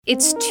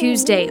It's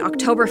Tuesday,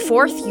 October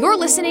 4th. You're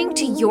listening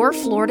to Your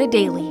Florida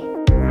Daily.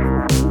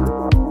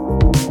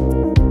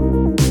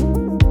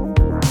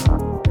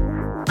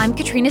 I'm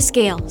Katrina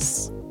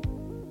Scales.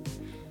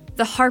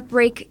 The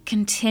heartbreak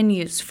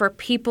continues for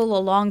people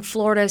along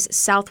Florida's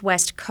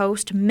southwest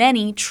coast,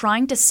 many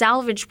trying to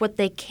salvage what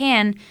they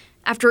can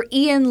after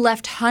Ian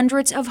left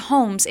hundreds of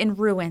homes in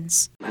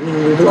ruins. I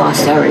mean, we've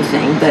lost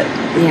everything, but,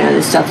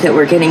 the stuff that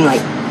we're getting, like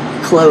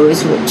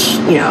clothes, which,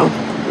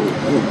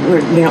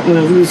 we don't want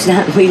to lose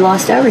that. We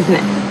lost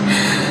everything.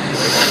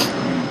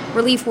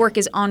 Relief work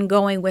is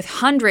ongoing, with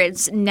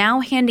hundreds now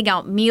handing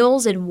out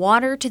meals and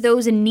water to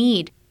those in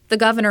need. The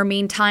governor,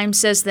 meantime,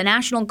 says the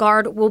National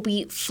Guard will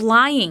be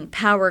flying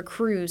power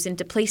crews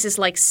into places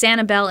like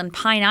Sanibel and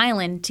Pine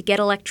Island to get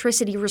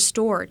electricity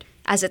restored.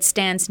 As it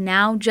stands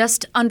now,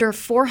 just under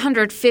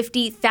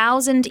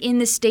 450,000 in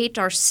the state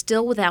are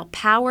still without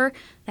power.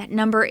 That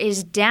number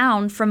is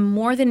down from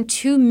more than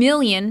 2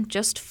 million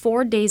just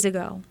 4 days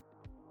ago.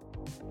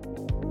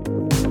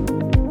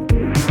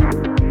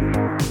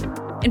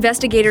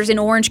 Investigators in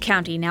Orange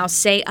County now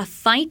say a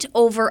fight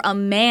over a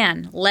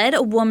man led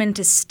a woman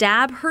to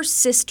stab her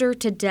sister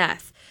to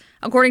death.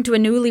 According to a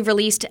newly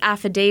released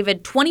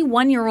affidavit,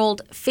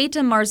 21-year-old Fata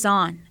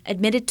Marzan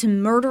admitted to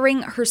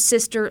murdering her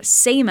sister,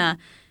 Seima,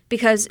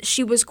 because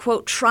she was,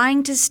 quote,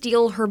 trying to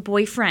steal her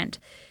boyfriend.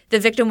 The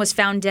victim was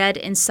found dead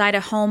inside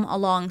a home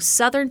along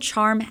Southern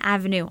Charm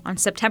Avenue on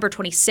September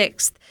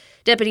 26th.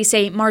 Deputies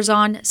say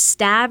Marzan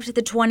stabbed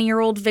the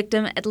 20-year-old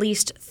victim at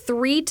least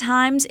 3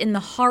 times in the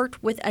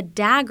heart with a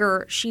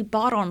dagger she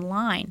bought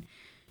online.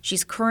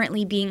 She's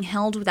currently being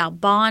held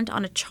without bond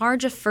on a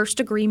charge of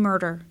first-degree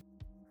murder.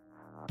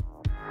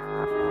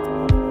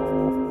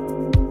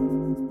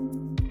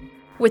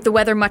 With the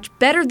weather much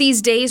better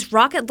these days,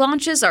 rocket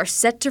launches are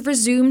set to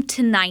resume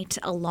tonight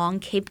along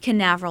Cape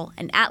Canaveral.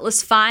 And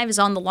Atlas V is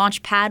on the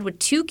launch pad with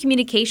 2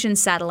 communication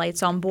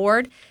satellites on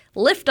board.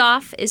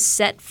 Liftoff is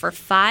set for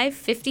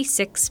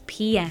 5:56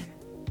 p.m.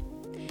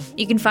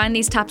 You can find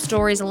these top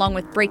stories along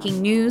with breaking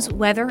news,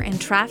 weather,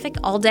 and traffic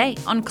all day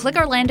on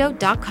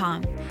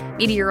clickorlando.com.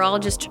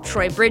 Meteorologist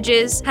Troy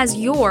Bridges has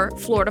your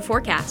Florida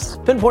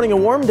forecast. Pinpointing a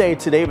warm day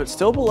today, but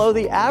still below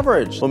the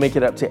average. We'll make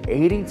it up to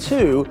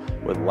 82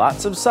 with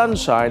lots of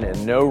sunshine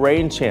and no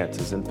rain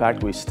chances. In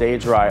fact, we stay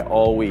dry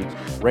all week.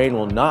 Rain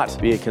will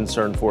not be a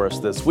concern for us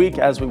this week,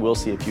 as we will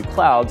see a few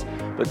clouds,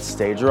 but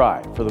stay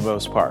dry for the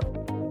most part.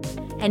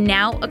 And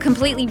now, a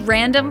completely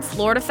random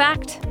Florida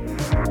fact.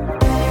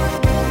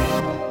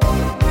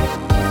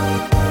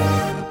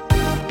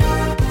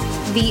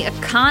 The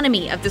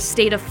economy of the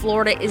state of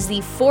Florida is the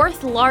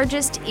 4th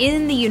largest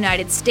in the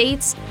United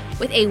States,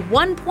 with a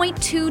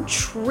 $1.2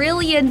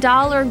 trillion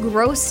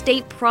gross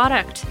state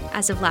product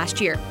as of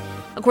last year.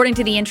 According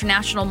to the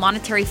International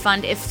Monetary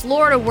Fund, if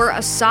Florida were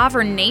a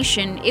sovereign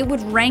nation, it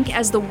would rank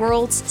as the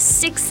world's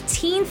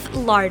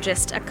 16th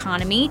largest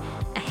economy,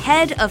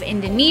 ahead of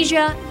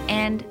Indonesia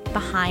and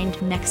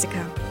behind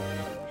Mexico.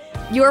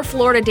 Your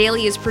Florida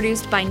Daily is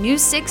produced by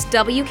News 6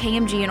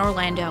 WKMG in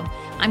Orlando.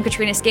 I'm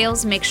Katrina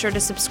Scales. Make sure to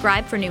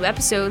subscribe for new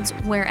episodes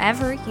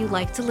wherever you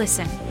like to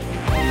listen.